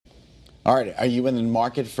All right, are you in the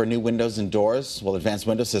market for new windows and doors? Well, Advanced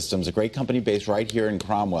Window Systems, a great company based right here in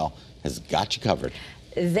Cromwell, has got you covered.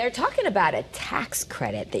 They're talking about a tax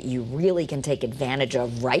credit that you really can take advantage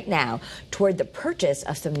of right now toward the purchase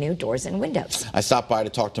of some new doors and windows. I stopped by to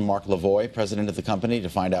talk to Mark Lavoie, president of the company, to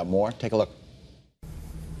find out more. Take a look.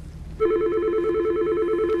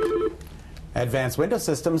 Advanced Window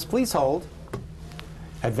Systems, please hold.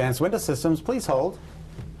 Advanced Window Systems, please hold.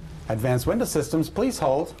 Advanced Window Systems, please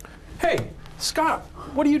hold. Hey, Scott,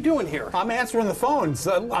 what are you doing here? I'm answering the phones.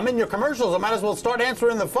 I'm in your commercials. I might as well start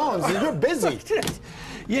answering the phones. You're busy.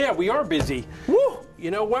 Yeah, we are busy. Woo! You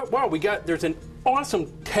know what? Wow, there's an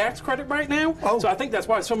awesome tax credit right now. Oh. So I think that's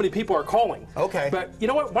why so many people are calling. Okay. But you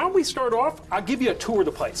know what? Why don't we start off? I'll give you a tour of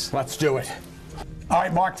the place. Let's do it. All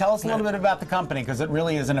right, Mark, tell us a little bit about the company, because it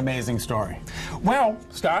really is an amazing story. Well,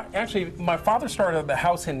 Scott, actually, my father started the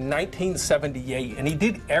house in 1978, and he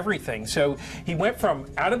did everything. So he went from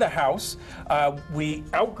out of the house, we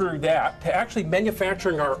outgrew that, to actually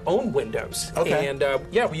manufacturing our own windows. Okay. And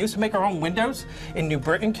yeah, we used to make our own windows in New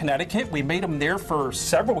Britain, Connecticut. We made them there for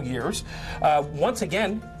several years. Once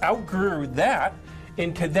again, outgrew that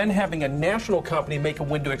into then having a national company make a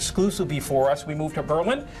window exclusively for us. We moved to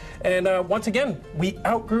Berlin, and once again, we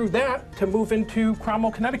outgrew that to move into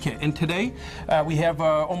Cromwell, Connecticut. And today, we have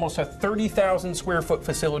almost a 30,000 square foot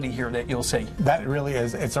facility here that you'll see. That really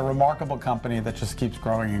is. It's a remarkable company that just keeps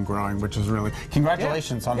growing and growing, which is really,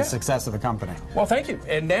 congratulations on the success of the company. Well, thank you.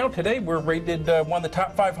 And now today, we're rated one of the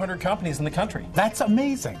top 500 companies in the country. That's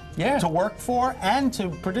amazing. Yeah. To work for and to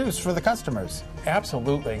produce for the customers.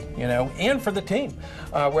 Absolutely, you know, and for the team.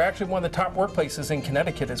 We're actually one of the top workplaces in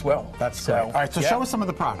Connecticut as well. That's great. All right, so show us some of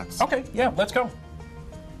the products. Okay, yeah, let's go.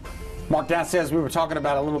 Mark, downstairs we were talking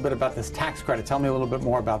about a little bit about this tax credit. Tell me a little bit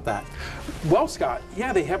more about that. Well, Scott,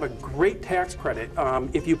 yeah, they have a great tax credit.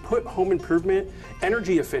 If you put home improvement,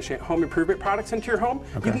 energy efficient home improvement products into your home,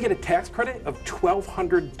 you can get a tax credit of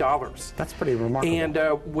 $1,200. That's pretty remarkable. And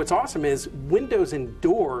what's awesome is windows and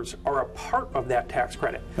doors are a part of that tax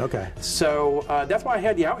credit. Okay. So that's why I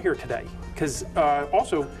had you out here today, because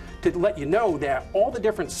also to let you know that all the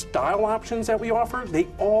different style options that we offer, they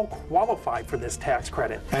all qualify for this tax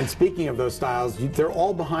credit. And speaking of those styles, they're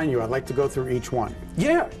all behind you. I'd like to go through each one.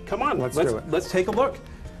 Yeah, come on. Let's do it. Let's take a look.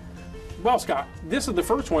 Well, Scott, this is the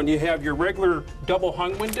first one. You have your regular double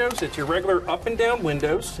hung windows. It's your regular up and down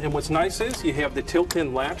windows. And what's nice is you have the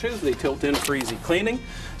tilt-in latches. They tilt in for easy cleaning.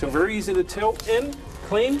 So very easy to tilt in,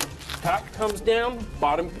 clean. Top comes down,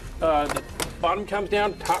 the bottom comes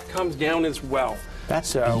down, top comes down as well.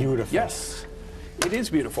 That's beautiful. Yes, it is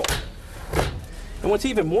beautiful. And what's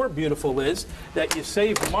even more beautiful is that you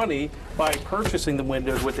save money by purchasing the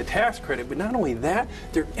windows with the tax credit, but not only that,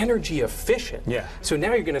 they're energy efficient. Yeah. So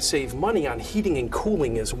now you're going to save money on heating and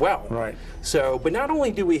cooling as well. Right. So, but not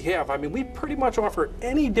only do we have, I mean, we pretty much offer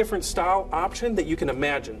any different style option that you can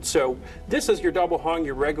imagine. So this is your double hung,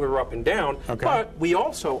 your regular up and down, but we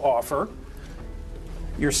also offer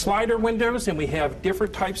your slider windows, and we have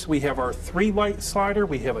different types. We have our 3-light slider,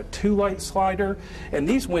 we have a 2-light slider, and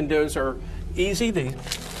these windows are easy. They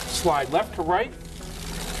slide left to right.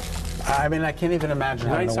 I mean, I can't even imagine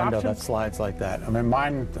having a window option. that slides like that. I mean,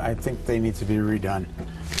 mine, I think they need to be redone,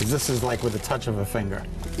 because this is like with a touch of a finger.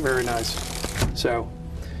 Very nice. So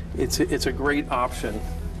it's a great option.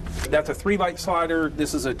 That's a 3-light slider.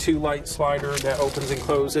 This is a 2-light slider that opens and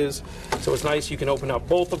closes. So it's nice. You can open up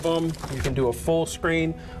both of them. You can do a full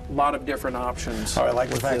screen. A lot of different options. Oh, I like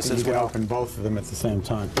the fact that you can well. open both of them at the same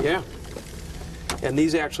time. Yeah. And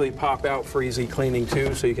these actually pop out for easy cleaning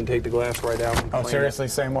too, so you can take the glass right out and Oh, clean seriously, it.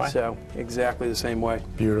 same way? So exactly the same way.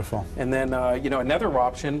 Beautiful. And then, you know, another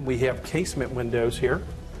option, we have casement windows here.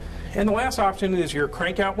 And the last option is your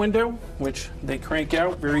crank out window, which they crank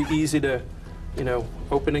out, very easy to, you know,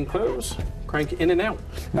 open and close, crank in and out.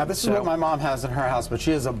 Now this is what my mom has in her house, but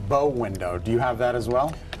she has a bow window. Do you have that as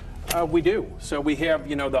well? We do. So we have,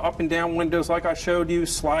 you know, the up and down windows like I showed you,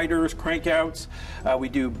 sliders, crankouts. We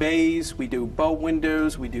do bays, we do bow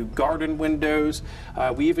windows, we do garden windows.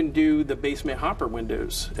 We even do the basement hopper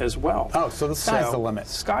windows as well. Oh, so the sky's the limit.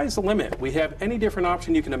 Sky's the limit. We have any different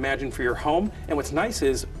option you can imagine for your home. And what's nice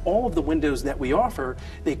is all of the windows that we offer,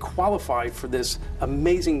 they qualify for this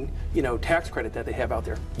amazing, you know, tax credit that they have out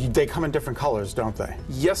there. They come in different colors, don't they?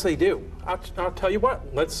 Yes, they do. I'll tell you what.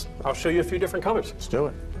 I'll show you a few different colors. Let's do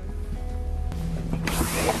it.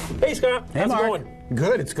 Hey, Scott. Hey, How's Mark. it going?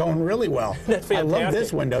 Good. It's going really well. That's I love fantastic.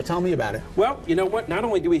 this window. Tell me about it. Well, you know what? Not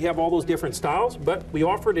only do we have all those different styles, but we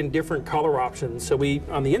offer it in different color options. So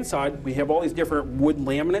on the inside, we have all these different wood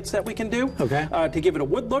laminates that we can do to give it a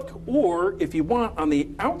wood look. Or if you want, on the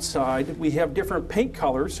outside, we have different paint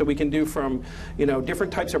colors. So we can do from,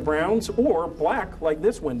 different types of browns or black, like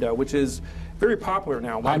this window, which is very popular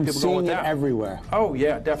now. A lot of I'm people go with seeing it that. everywhere. Oh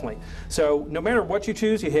yeah, definitely. So no matter what you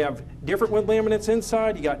choose, you have different wood laminates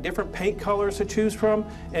inside. You got different paint colors to choose from,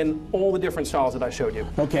 and all the different styles that I showed you.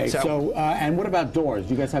 Okay. So and what about doors?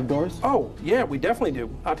 Do you guys have doors? Oh yeah, we definitely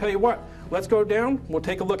do. I'll tell you what. Let's go down. We'll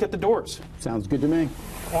take a look at the doors. Sounds good to me.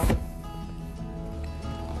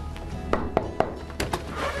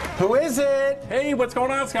 Who is it? Hey, what's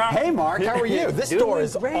going on, Scott? Hey, Mark. How are you? This door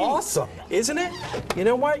is Doing great. awesome. Isn't it? You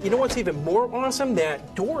know what? You know what's even more awesome?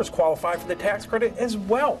 That doors qualify for the tax credit as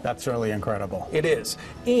well. That's really incredible. It is.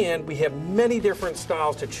 And we have many different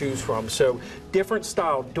styles to choose from. So different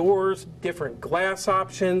style doors, different glass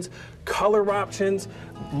options, color options,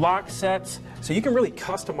 lock sets. So you can really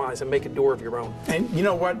customize and make a door of your own. And you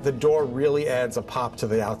know what? The door really adds a pop to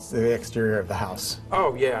the exterior of the house.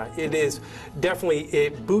 Oh yeah, it is definitely,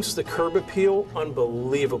 it boosts the curb appeal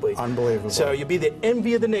unbelievably. Unbelievable. So you'll be the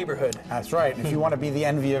envy of the neighborhood. That's right. If you want to be the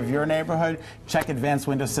envy of your neighborhood, check Advanced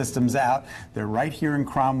Window Systems out. They're right here in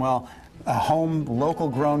Cromwell, a home, local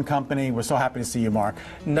grown company. We're so happy to see you, Mark.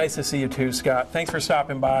 Nice to see you too, Scott. Thanks for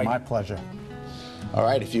stopping by. My pleasure. All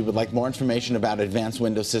right, if you would like more information about Advanced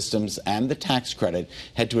Window Systems and the tax credit,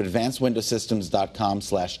 head to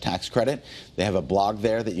advancedwindowsystems.com/tax credit. They have a blog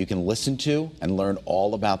there that you can listen to and learn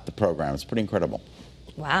all about the program. It's pretty incredible.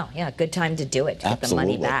 Wow, yeah, good time to do it. To get the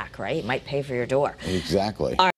money back, right? It might pay for your door. Exactly.